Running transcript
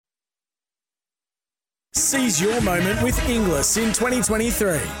Seize your moment with Inglis in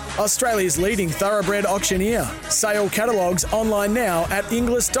 2023. Australia's leading thoroughbred auctioneer. Sale catalogues online now at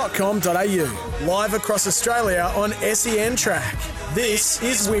inglis.com.au. Live across Australia on SEN Track. This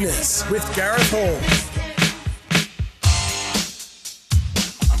is Winners with Gareth Hall.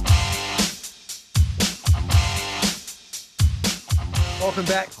 Welcome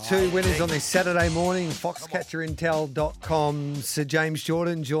back to Winners on this Saturday morning. Foxcatcherintel.com. Sir James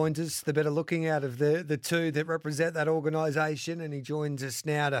Jordan joins us, the better looking out of the two that represent that organisation, and he joins us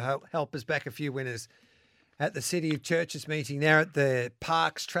now to help us back a few winners at the City of Churches meeting there at the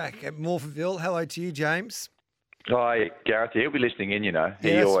Parks track at Morphettville. Hello to you, James. Hi, Gareth. He'll be listening in, you know.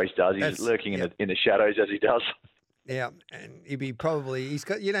 He always does. He's lurking in the shadows as he does. Yeah, and he's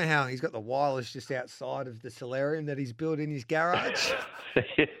got, you know how he's got the wireless just outside of the solarium that he's built in his garage?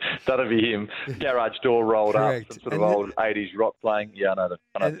 That'll be him. Garage door rolled Correct. up, some sort of old 80s rock playing. Yeah, I know the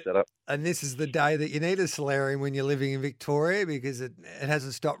setup. And this is the day that you need a solarium when you're living in Victoria because it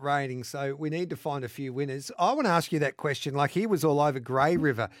hasn't stopped raining. So we need to find a few winners. I want to ask you that question. Like, he was all over Grey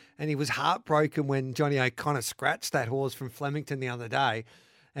River and he was heartbroken when Johnny O'Connor scratched that horse from Flemington the other day.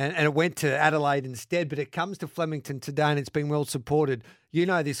 And it went to Adelaide instead, but it comes to Flemington today and it's been well supported. You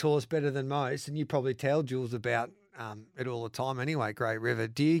know this horse better than most, and you probably tell Jules about it all the time anyway, Grey River.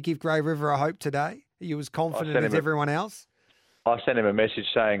 Do you give Grey River a hope today? Are you as confident as everyone else? I sent him a message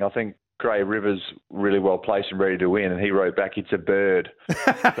saying I think Grey River's really well placed and ready to win, and he wrote back, "It's a bird."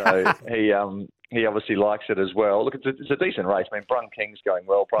 So he obviously likes it as well. Look, it's a decent race. I mean, Brun King's going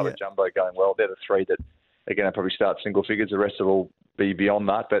well, Private Jumbo going well. They're the three that are going to probably start single figures. The rest will be beyond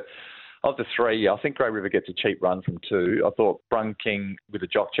that. But of the three, I think Grey River gets a cheap run from two. I thought Brun King with a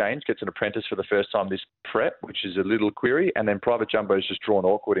jock change gets an apprentice for the first time this prep, which is a little query. And then Private Jumbo's just drawn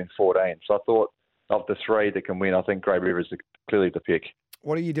awkward in 14. So I thought of the three that can win, I think Grey River is clearly the pick.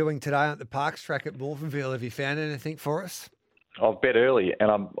 What are you doing today at the Parks track at Morphettville? Have you found anything for us? I've bet early, and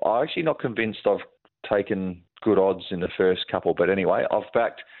I'm actually not convinced I've taken good odds in the first couple. But anyway, I've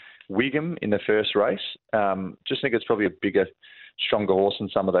backed Wiggum in the first race. Just think it's probably a bigger, stronger horse than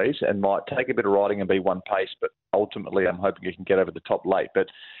some of these and might take a bit of riding and be one pace, but ultimately I'm hoping he can get over the top late. But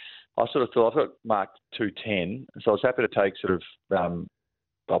I sort of thought I've got marked 210, so I was happy to take sort of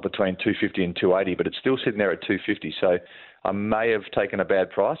between 250 and 280, but it's still sitting there at 250. So I may have taken a bad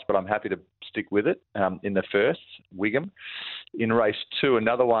price, but I'm happy to stick with it in the first, Wiggum. In race two,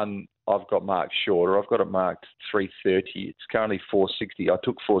 another one I've got marked shorter. I've got it marked 330. It's currently 460. I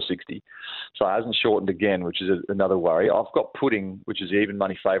took 460. So it hasn't shortened again, which is another worry. I've got Pudding, which is the even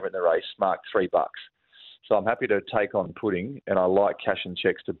money favourite in the race, marked $3. So I'm happy to take on Pudding, and I like cash and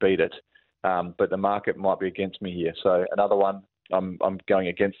checks to beat it. But the market might be against me here. So another one I'm going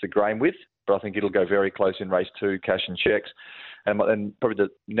against the grain with, but I think it'll go very close in race two, cash and checks. And probably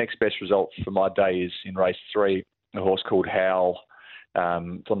the next best result for my day is in race three, a horse called Howl.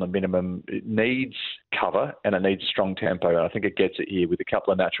 It's on the minimum. It needs cover and it needs strong tempo, and I think it gets it here with a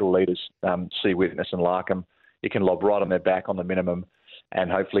couple of natural leaders, Sea Witness and Larkham. It can lob right on their back on the minimum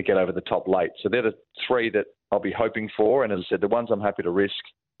and hopefully get over the top late. So they're the three that I'll be hoping for, and as I said, the ones I'm happy to risk,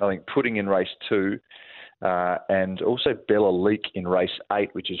 I think Pudding in race two, and also Bella Leak in race 8,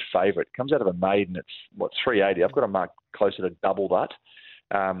 which is favourite. It comes out of a maiden. It's, 380. I've got a mark closer to double that.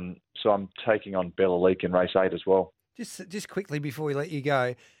 So I'm taking on Bella Leak in race 8 as well. Just quickly before we let you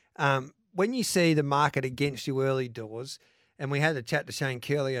go, when you see the market against you early doors, and we had a chat to Shane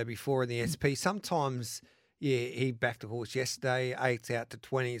Curlio before in the SP, sometimes, he backed a horse yesterday, 8s out to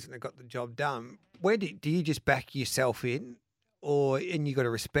 20s, and it got the job done. Where do you just back yourself in? And you got to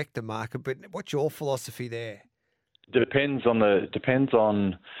respect the market, but what's your philosophy there? Depends on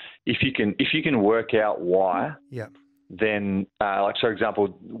if you can work out why. Yeah. Then, like for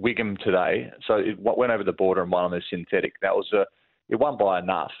example, Wiggum today. So it went over the border and won on the synthetic. That was it won by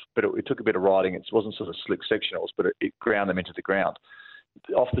enough, but it took a bit of riding. It wasn't sort of slick sectionals, but it ground them into the ground.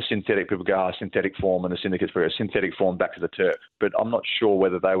 Off the synthetic, people go, synthetic form, and the syndicates for a synthetic form back to the turf. But I'm not sure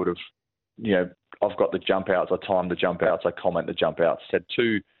whether they would have, I've got the jump outs, I timed the jump outs, I comment the jump outs. Had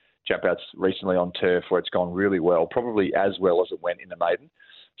 2 jump outs recently on turf where it's gone really well, probably as well as it went in the maiden.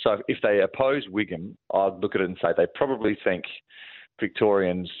 So if they oppose Wiggum, I'd look at it and say they probably think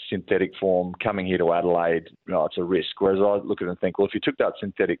Victorian's synthetic form coming here to Adelaide, it's a risk. Whereas I look at it and think, well, if you took that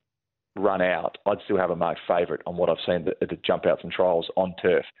synthetic run out, I'd still have a marked favourite on what I've seen at the jump outs and trials on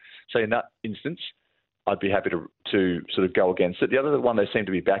turf. So in that instance, I'd be happy to sort of go against it. The other one they seem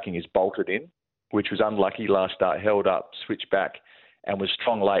to be backing is Bolted In, which was unlucky last start, held up, switched back, and was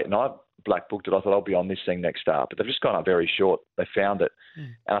strong late. And I black booked it. I thought I'll be on this thing next start, but they've just gone up very short. They found it,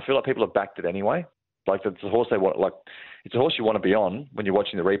 and I feel like people have backed it anyway. Like it's a horse they want. Like it's a horse you want to be on when you're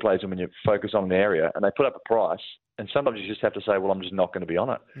watching the replays and when you focus on the area. And they put up a price, and sometimes you just have to say, well, I'm just not going to be on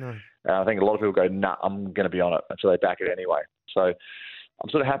it. No. I think a lot of people go, nah, I'm going to be on it, and so they back it anyway. So I'm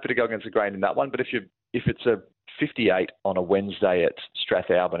sort of happy to go against the grain in that one. But if it's a 58 on a Wednesday at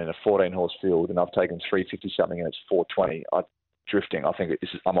Strathalbyn in a 14-horse field, and I've taken 350 something and it's 420, I'm drifting. I think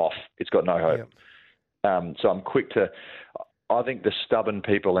I'm off. It's got no hope. Yep. So I'm quick to. I think the stubborn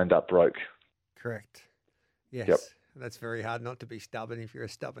people end up broke. Correct. Yes. Yep. That's very hard not to be stubborn if you're a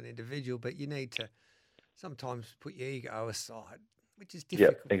stubborn individual, but you need to sometimes put your ego aside, which is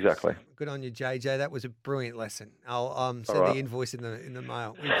difficult. Yep, exactly. Good on you, JJ. That was a brilliant lesson. I'll send right. the invoice in the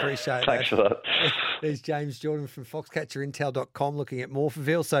mail. We appreciate Thanks for that. There's James Jordan from foxcatcherintel.com looking at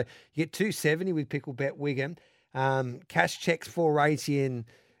Morphettville. So you get 270 with Picklebet Wigan. Cash checks 480 and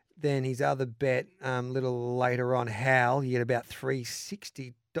then his other bet a little later on, Hal, you get about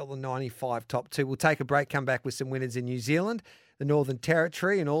 $360.95 top two. We'll take a break, come back with some winners in New Zealand, the Northern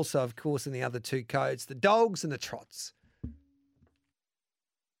Territory, and also, of course, in the other two codes, the Dogs and the Trots.